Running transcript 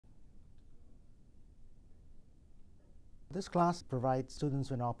This class provides students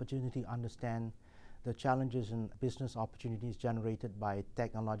with an opportunity to understand the challenges and business opportunities generated by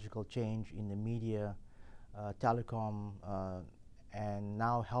technological change in the media, telecom, and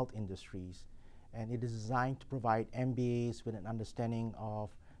now health industries. And it is designed to provide MBAs with an understanding of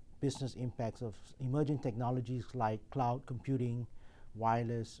business impacts of emerging technologies like cloud computing,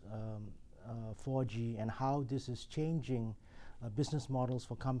 wireless, 4G, and how this is changing business models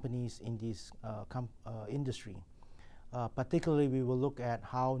for companies in this industry. Particularly, we will look at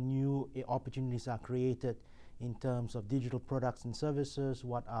how new opportunities are created in terms of digital products and services.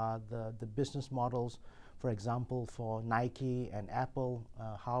 What are the business models, for example, for Nike and Apple?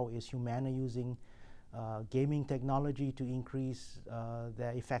 How is Humana using gaming technology to increase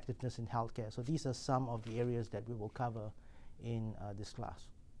their effectiveness in healthcare? So these are some of the areas that we will cover in this class.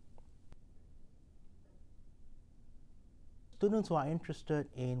 Students who are interested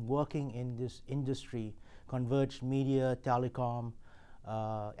in working in this industry, converged media, telecom,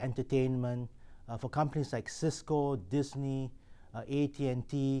 entertainment, for companies like Cisco, Disney,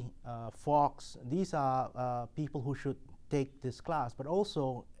 AT&T, Fox, these are people who should take this class. But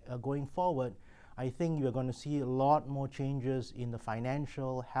also, going forward, I think you're going to see a lot more changes in the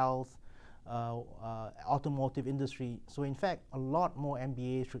financial, health, automotive industry. So in fact, a lot more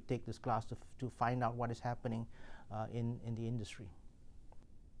MBAs should take this class to find out what is happening in the industry.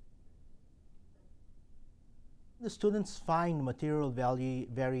 The students find material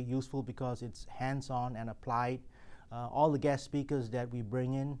very useful because it's hands-on and applied. All the guest speakers that we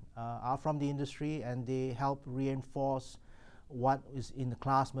bring in are from the industry, and they help reinforce what is in the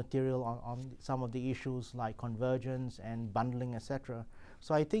class material on some of the issues like convergence and bundling, etc.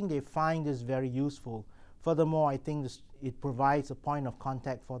 So I think they find this very useful. Furthermore, I think it provides a point of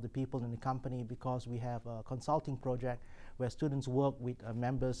contact for the people in the company, because we have a consulting project where students work with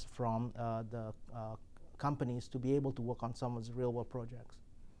members from the companies to be able to work on some of the real-world projects.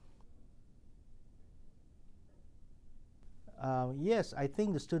 Yes, I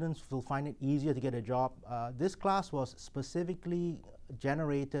think the students will find it easier to get a job. This class was specifically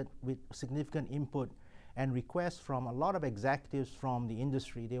generated with significant input and requests from a lot of executives from the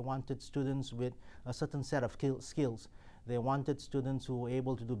industry. They wanted students with a certain set of skills. They wanted students who were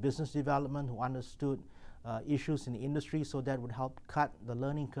able to do business development, who understood issues in the industry, so that would help cut the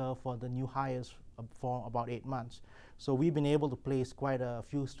learning curve for the new hires for about 8 months. So we've been able to place quite a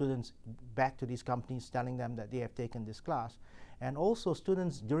few students back to these companies, telling them that they have taken this class. And also,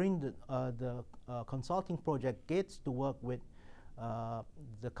 students during the consulting project gets to work with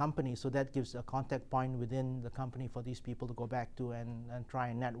the company, so that gives a contact point within the company for these people to go back to and try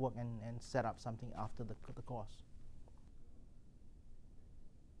and network and set up something after the course.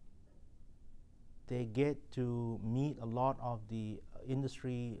 They get to meet a lot of the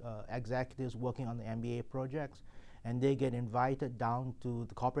industry executives working on the MBA projects, and they get invited down to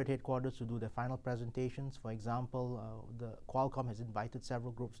the corporate headquarters to do their final presentations. For example, the Qualcomm has invited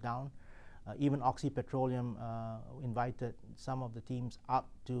several groups down. Even Oxy Petroleum invited some of the teams up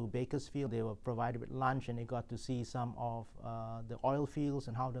to Bakersfield. They were provided with lunch, and they got to see some of the oil fields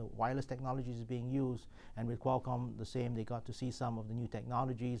and how the wireless technology is being used. And with Qualcomm, the same, they got to see some of the new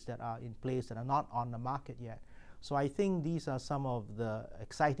technologies that are in place that are not on the market yet. So I think these are some of the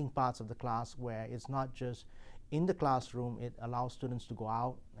exciting parts of the class, where it's not just in the classroom. It allows students to go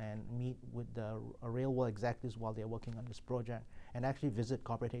out and meet with the real-world executives while they're working on this project, and actually visit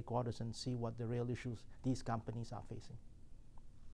corporate headquarters and see what the real issues these companies are facing.